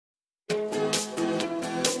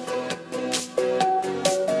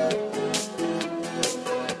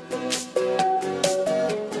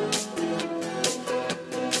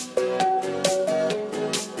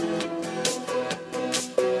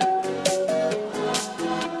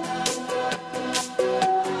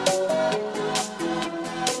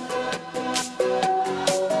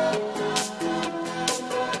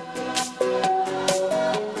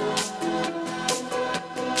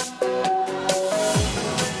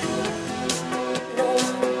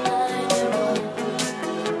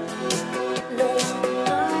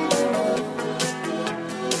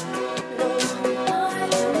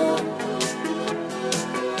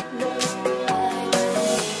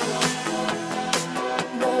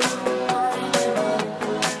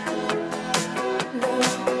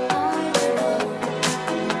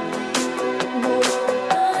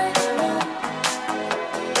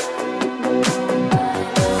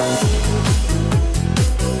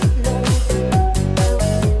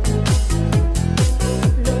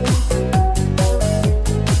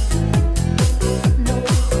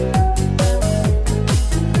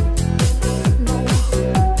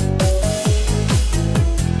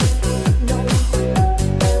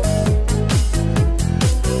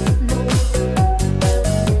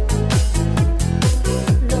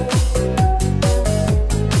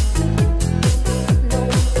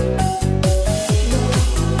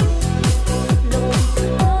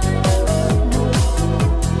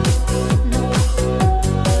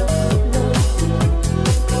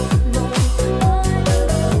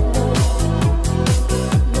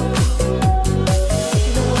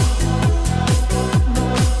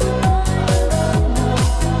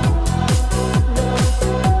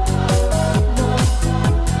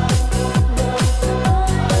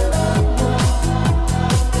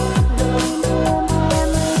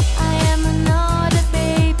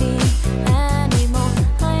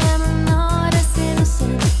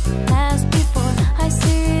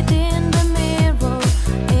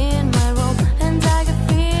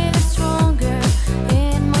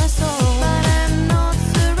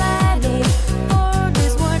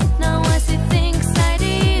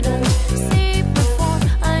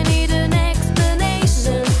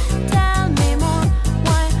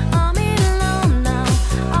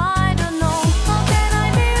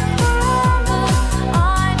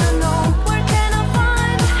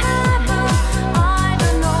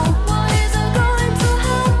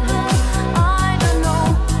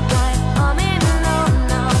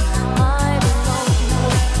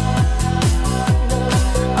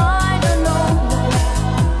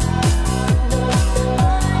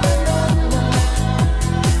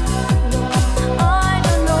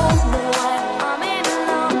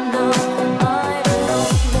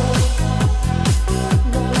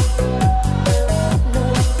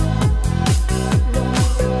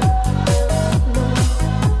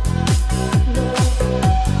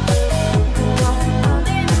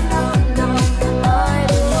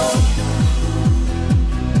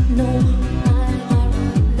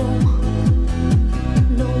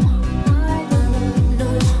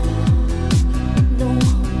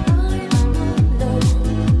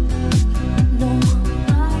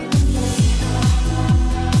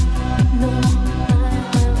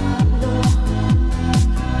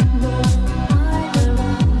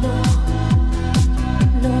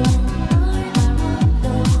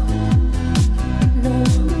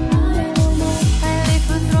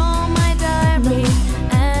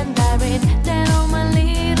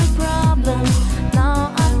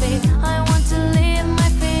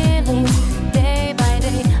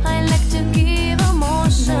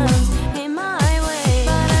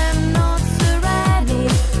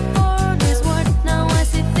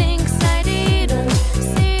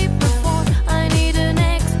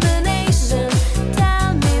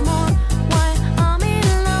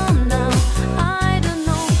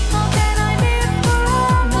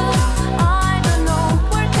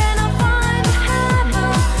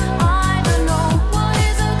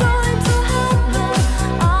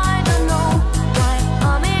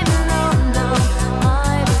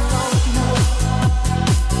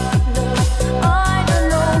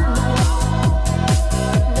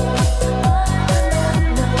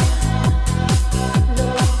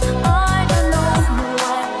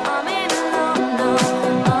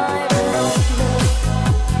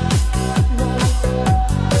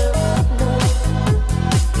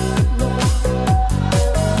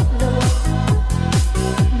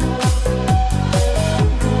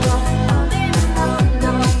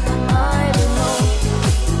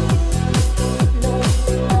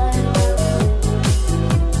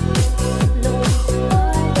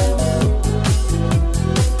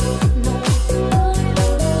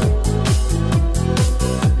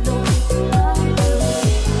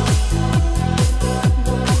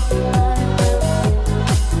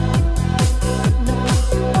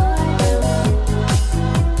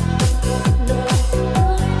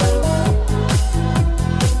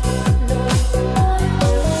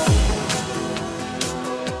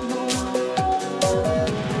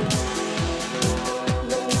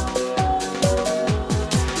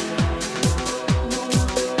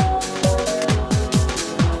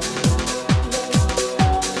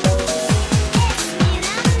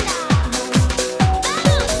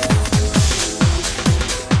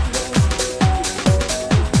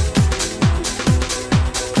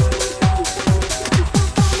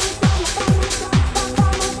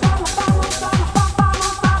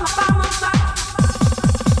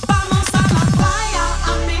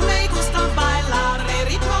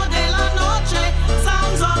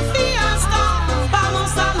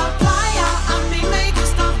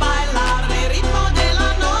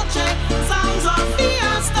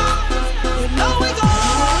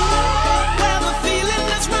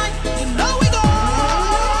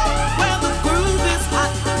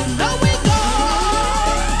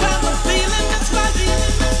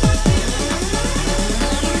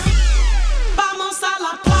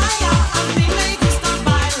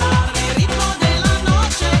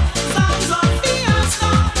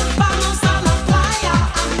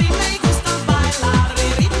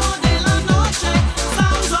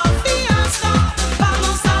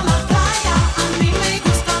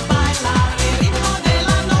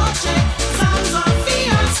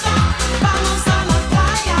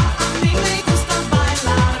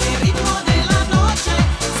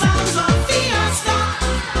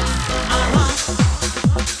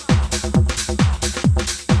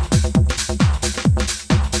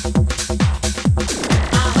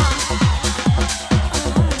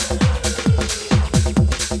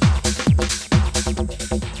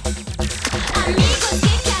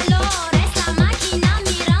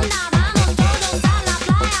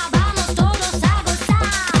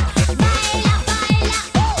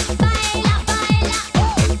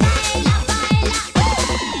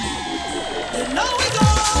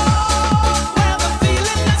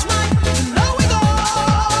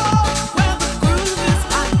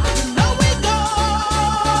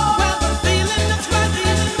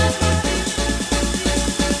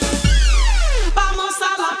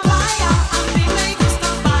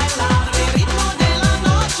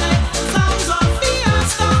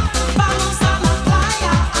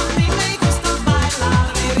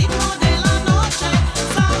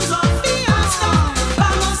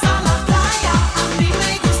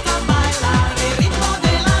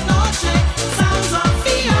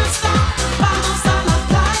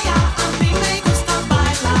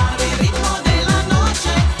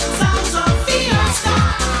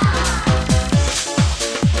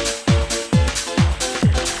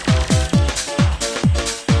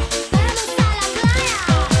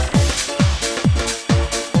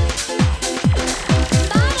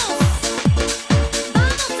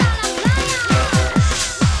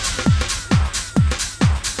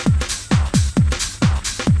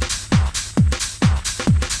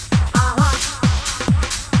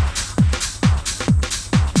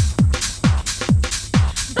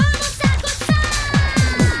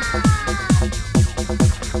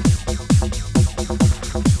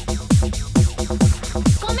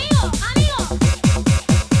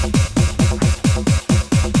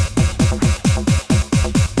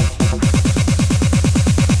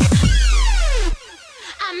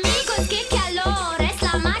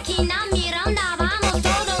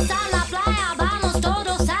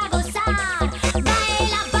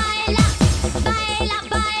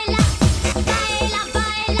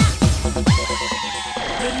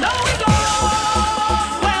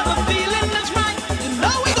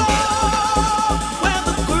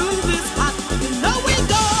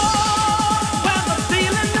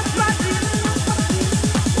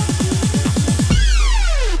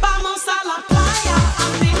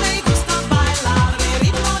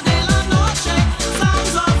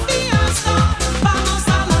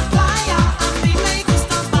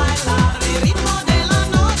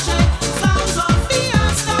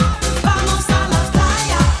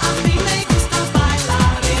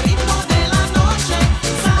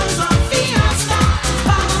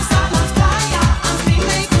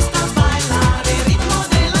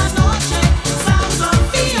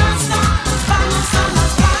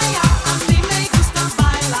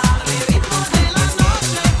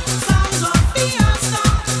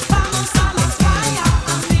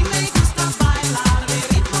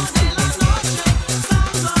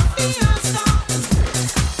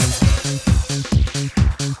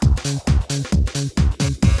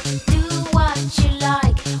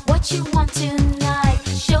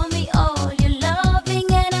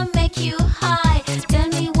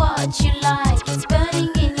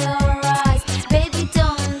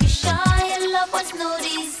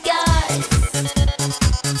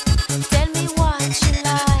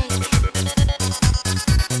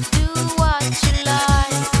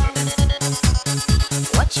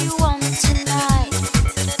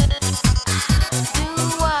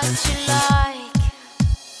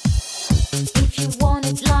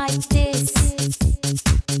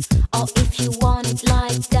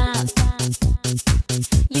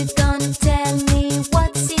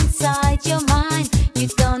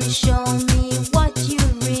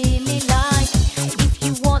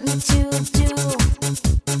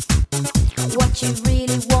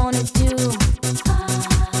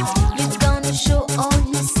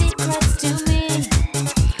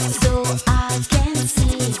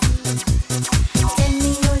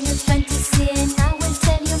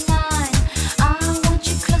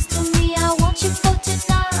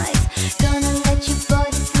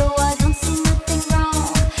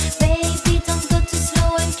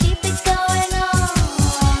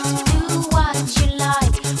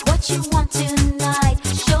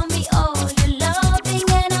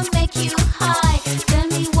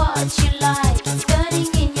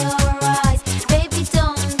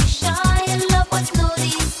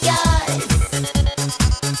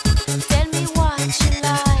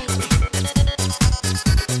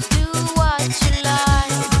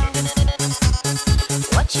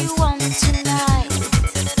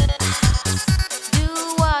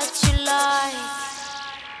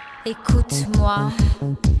Écoute-moi,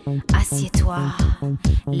 assieds-toi,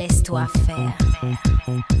 laisse-toi faire.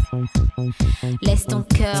 Laisse ton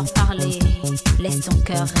cœur parler, laisse ton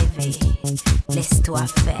cœur rêver, laisse-toi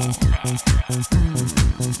faire.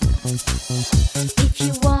 If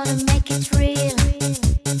you wanna make it real,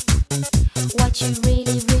 what you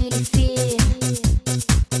really, really feel,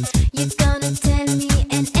 you're gonna tell me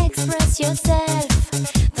and express yourself.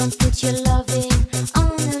 Don't put your loving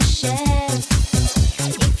on a shelf.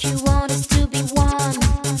 If you want us to be one,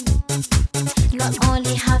 not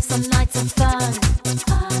only have some nights of fun,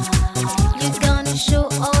 you're gonna show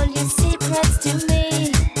all your secrets to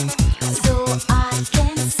me, so I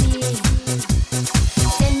can see.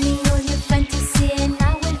 Tell me all your fantasy and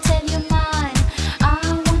I will tell you mine.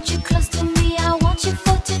 I want you close to me, I want you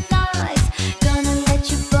for tonight. Gonna let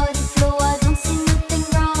your body flow, I don't see nothing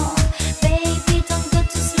wrong. Baby, don't go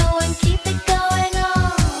too slow and keep it going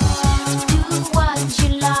on. Do what you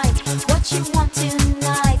like, what you want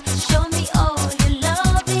tonight. Show me all your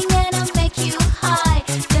loving and I'll make you high.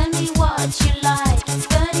 Tell me what you like, it's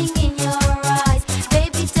burning in your eyes.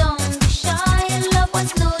 Baby, don't be shy and love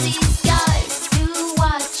what's no disguise. Do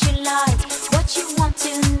what you like.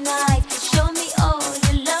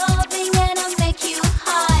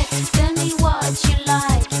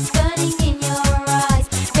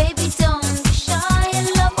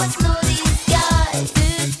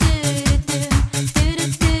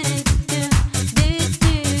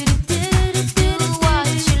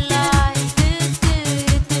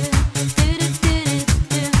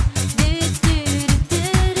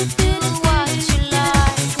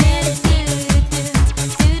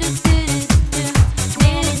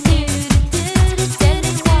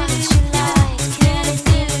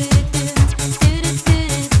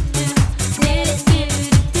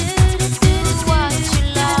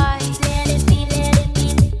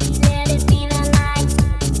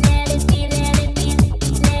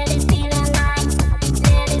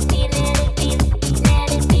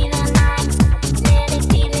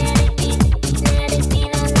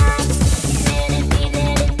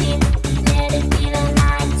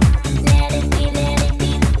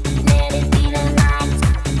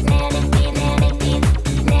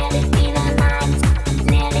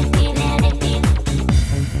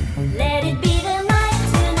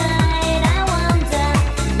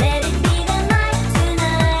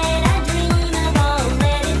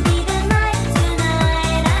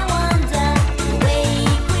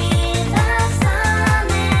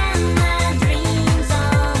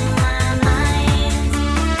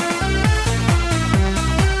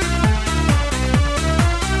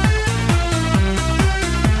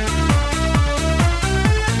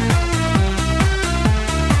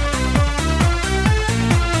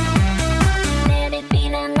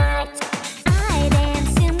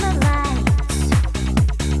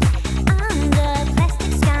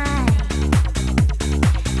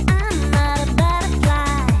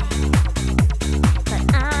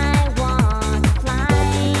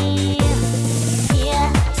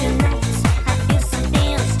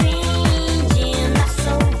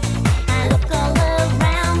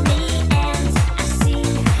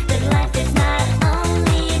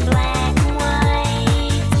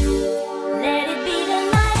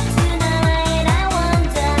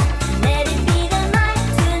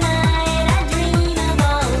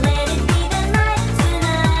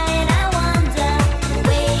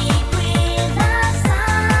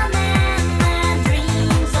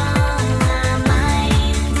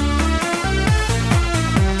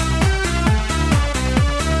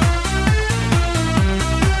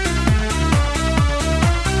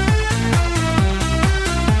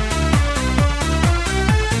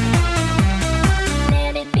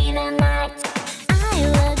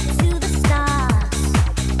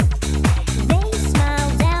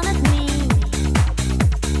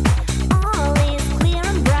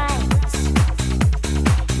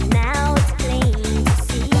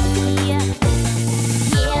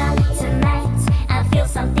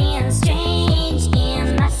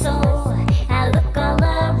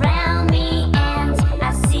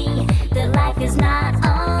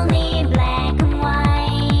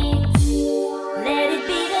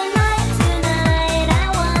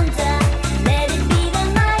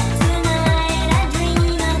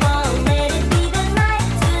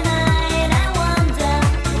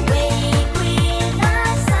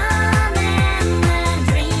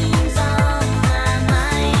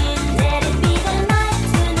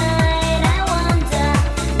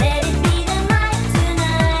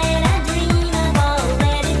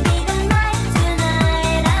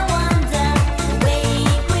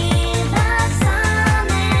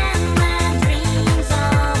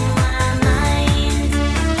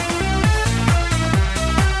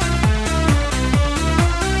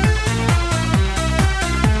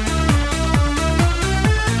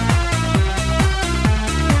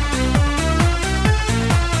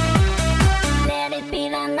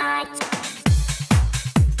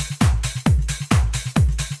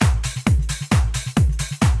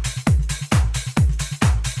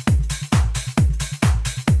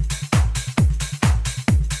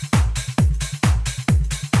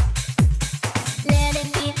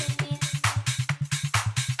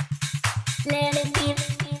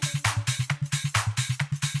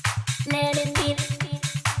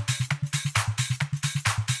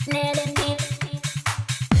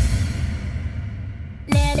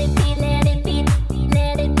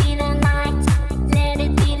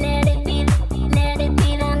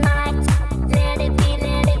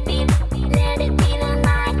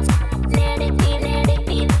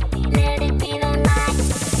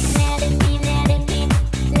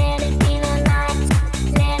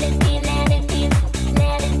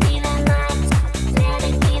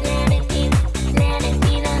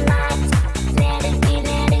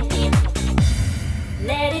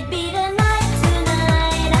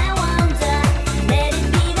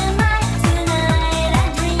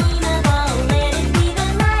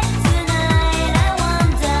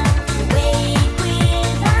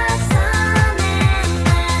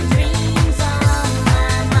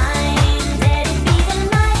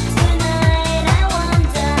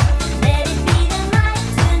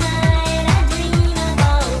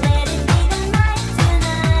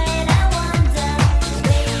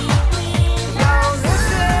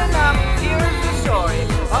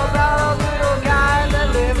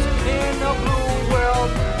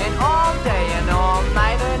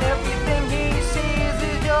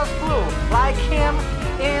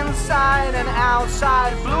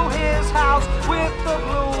 outside. Blew his house with a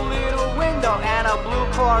blue little window and a blue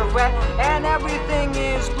Corvette, and everything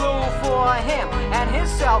is blue for him and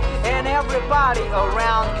himself and everybody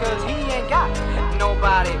around, cause he ain't got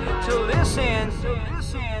nobody to listen.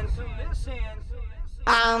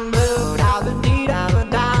 I'm blue, da ba dee da ba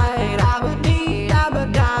die, da ba dee da ba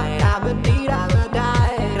die, da ba dee da ba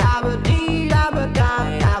die, da ba dee da ba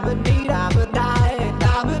die, da ba dee da ba die,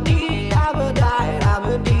 da ba dee da ba die, da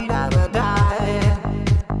ba dee da ba die.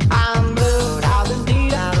 I'm blue, da ba dee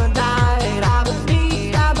da ba die, da ba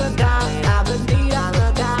dee da ba die, da ba dee da ba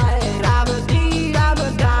die, da ba dee da ba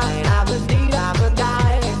die, da ba dee da ba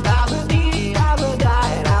die, da ba dee da ba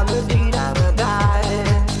die, da ba dee da ba die.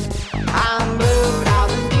 I'm blue, da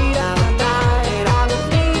ba dee da ba die, da ba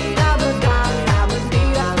dee da ba die, da ba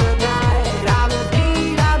dee da ba die, da ba dee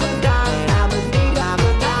da ba die, da ba dee da ba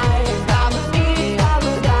die, da ba dee da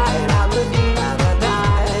ba die, da ba dee da ba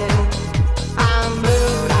die. I'm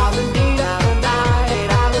blue, da ba dee da ba die,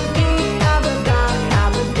 da ba dee da ba die, da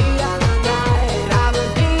ba dee da ba die, da ba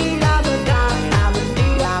dee da ba die, da ba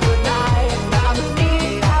dee da ba die, da ba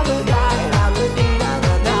dee da ba die, da ba dee da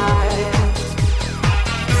ba die.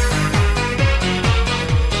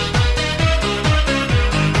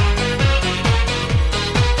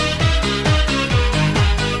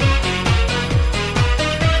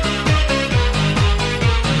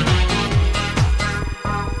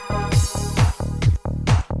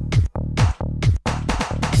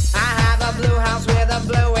 I have a blue house with a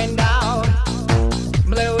blue window.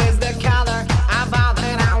 Blue is the color of all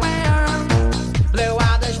that I wear. Blue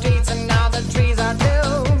are the streets and all the trees are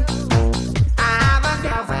too. I have a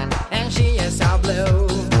girlfriend and she is so blue.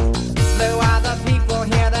 Blue are the people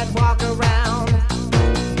here that walk around.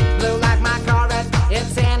 Blue like my Corvette,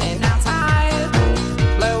 it's in and outside.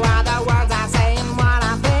 Blue are the words I say and what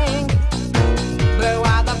I think. Blue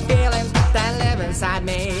are the feelings that live inside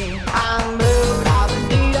me. I'm blue, da ba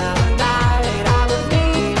dee da ba die, da ba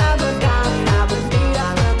dee da ba die, da ba dee da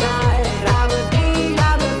ba die, da ba dee da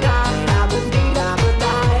ba die, da ba dee da ba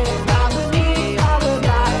die, da ba dee da ba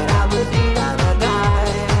die, da ba dee da ba die.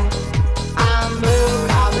 I'm blue,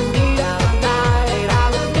 da ba dee da ba die, da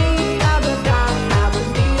ba dee da ba die, da ba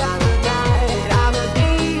dee da ba die, da ba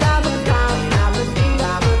dee da ba die, da ba dee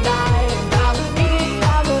da ba die, da ba dee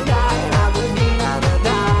da ba die, da ba dee da ba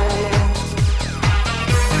die.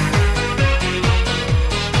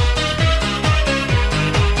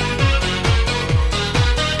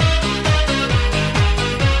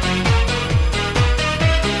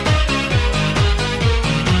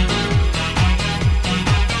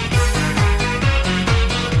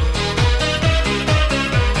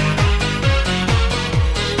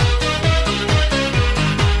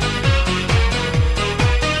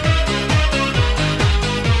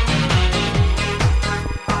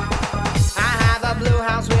 I have a blue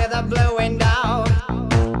house with a blue window.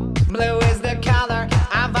 Blue is the color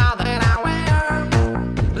of all that I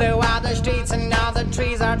wear. Blue are the streets and all the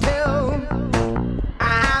trees are too.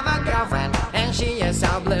 I have a girlfriend and she is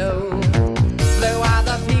so blue. Blue are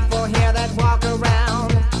the people here that walk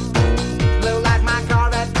around. Blue like my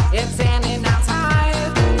Corvette, it's in and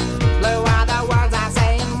outside. Blue are the words I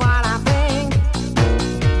say and what I think.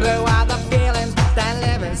 Blue are the feelings that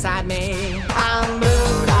live inside me. I'm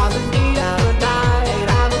blue, da ba dee da ba die,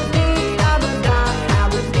 da ba dee da ba die, da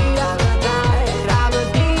ba dee da ba die, da ba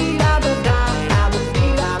dee da ba die, da ba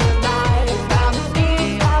dee da ba die, da ba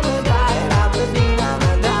dee da ba die, da ba dee da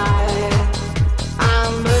ba die.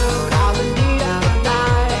 I'm blue, da ba dee da ba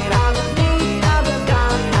die, da ba dee da ba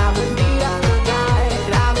die, da ba dee da ba die,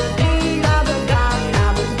 da ba dee da ba die, da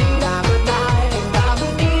ba dee da ba die, da ba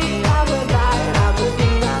dee da ba die, da ba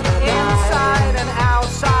dee da ba die. Inside and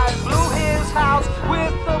outside, blew his house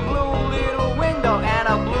with a blue little window and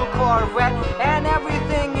a blue Corvette, and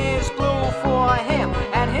everything is blue for him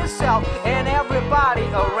and himself and everybody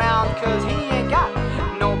around, cause he ain't got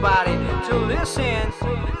nobody to listen.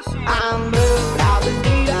 I'm blue, da ba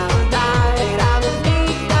dee da ba die, da ba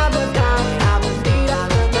dee da ba die, da ba dee da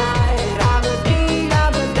ba die, da ba dee da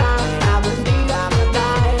ba die, da ba dee da ba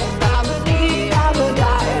die, da ba dee da ba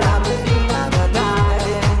die, da ba dee da ba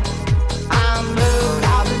die. I'm blue,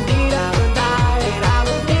 da ba dee da ba die, da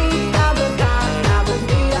ba dee da ba die, da ba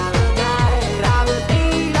dee da ba die, da ba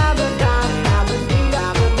dee da ba die, da ba dee da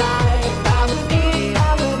ba die, da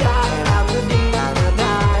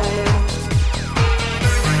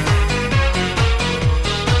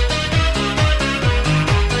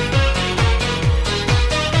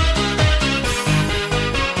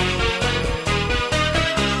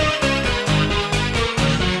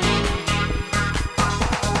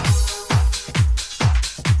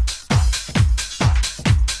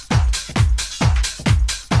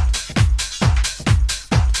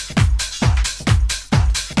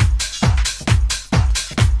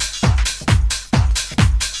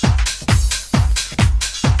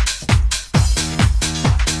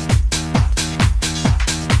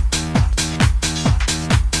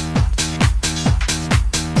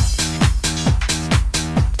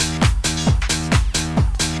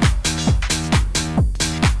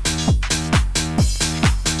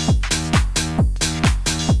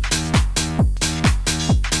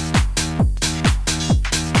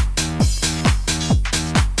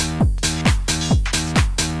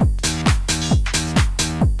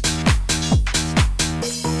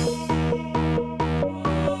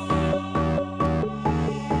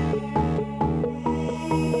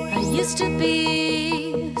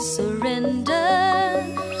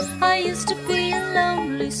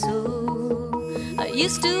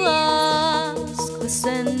Used to ask the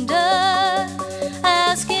sender,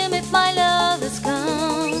 ask him if my love has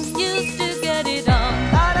come. Used to get it on,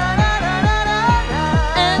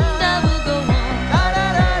 and I will go on.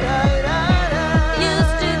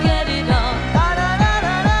 Used to get it on,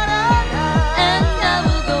 and I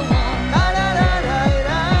will go on.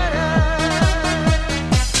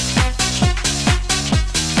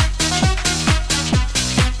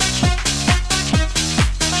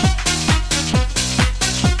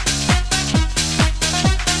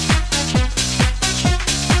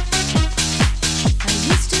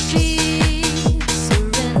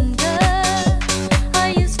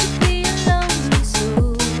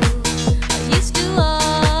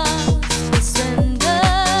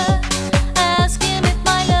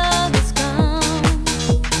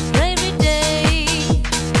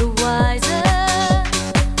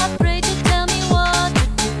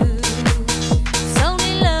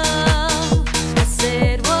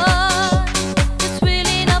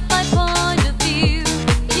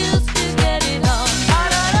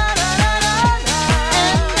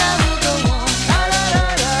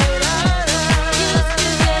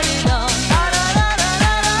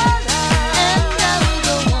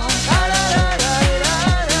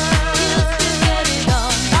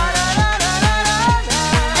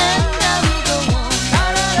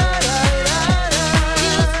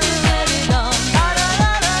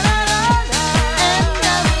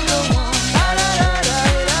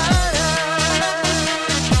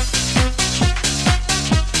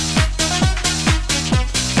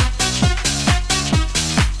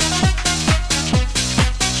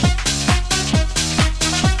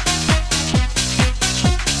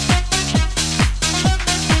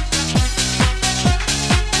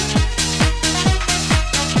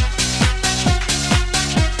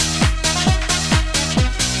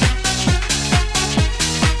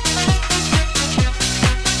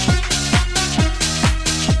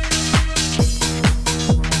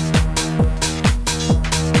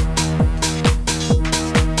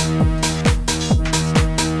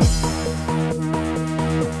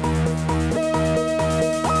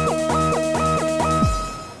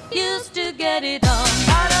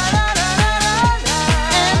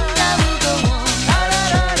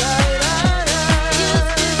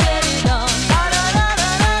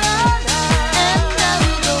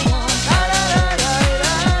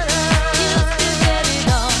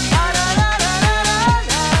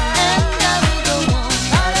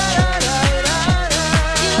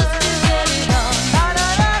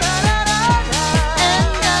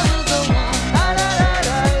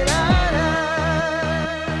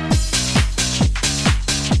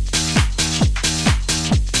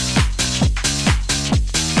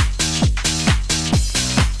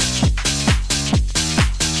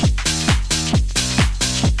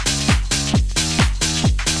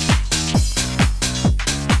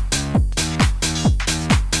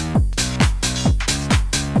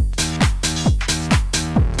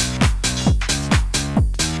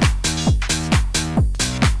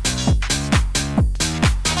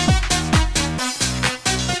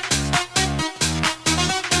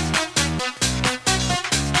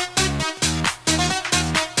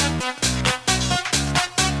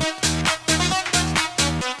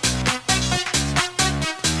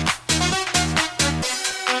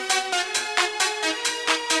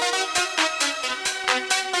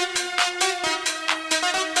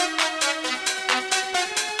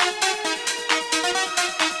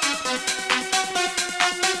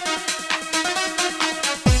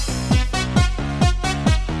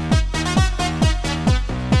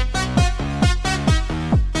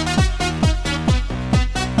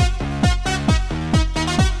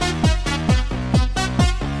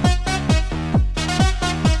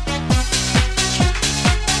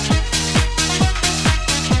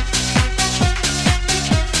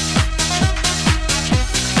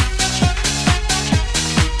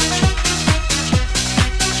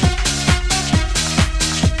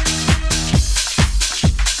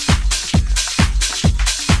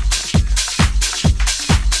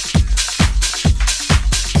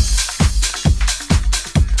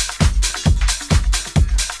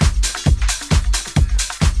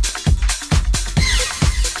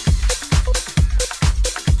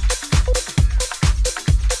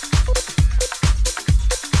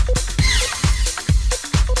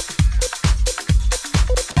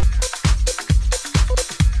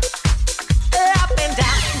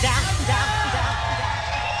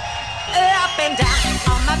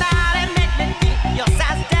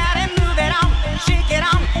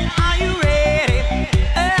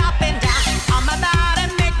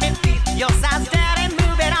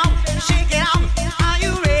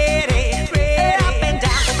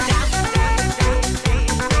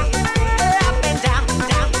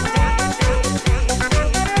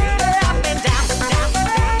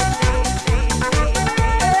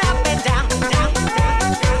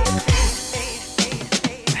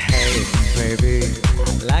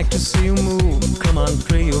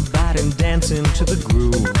 and dancing to the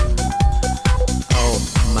groove. Oh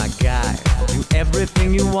my God, do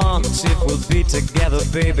everything you want if we'll be together,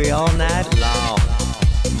 baby, all night long.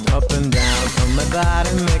 Up and down on my body,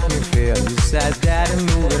 make me feel your size, daddy,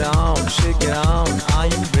 move it on, shake it on, are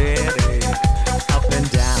you ready? Up and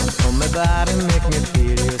down on my body, make me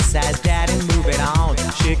feel your size, daddy, move it on,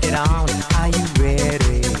 shake it on, are you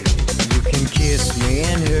ready? You can kiss me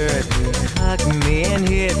and hurt me, hug me and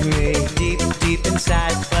hit me, deep, deep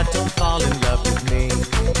inside, but don't fall in love with me.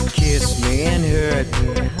 Kiss me and hurt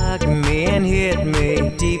me, hug me and hit me,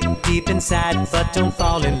 deep, deep inside, but don't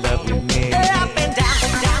fall in love with me. Up and down.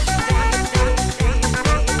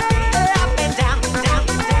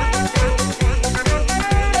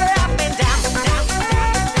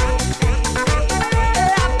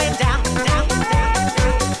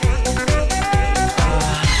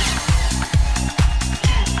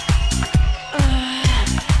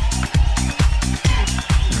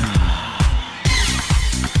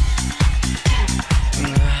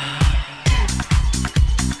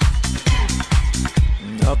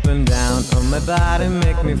 Body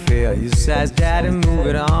make me feel your size, daddy, move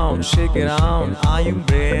it on, shake it on, are you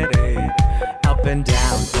ready? Up and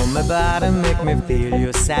down on my body, make me feel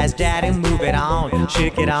your size, daddy, move it on,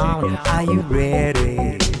 shake it on, are you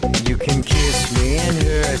ready? You can kiss me and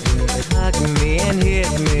hurt me, hug me and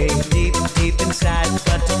hit me, deep, deep inside,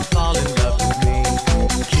 but don't fall in love with me.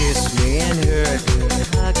 Kiss me and hurt me,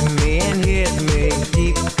 hug me and hit me,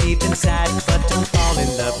 deep, deep inside, but don't fall in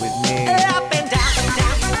love with me.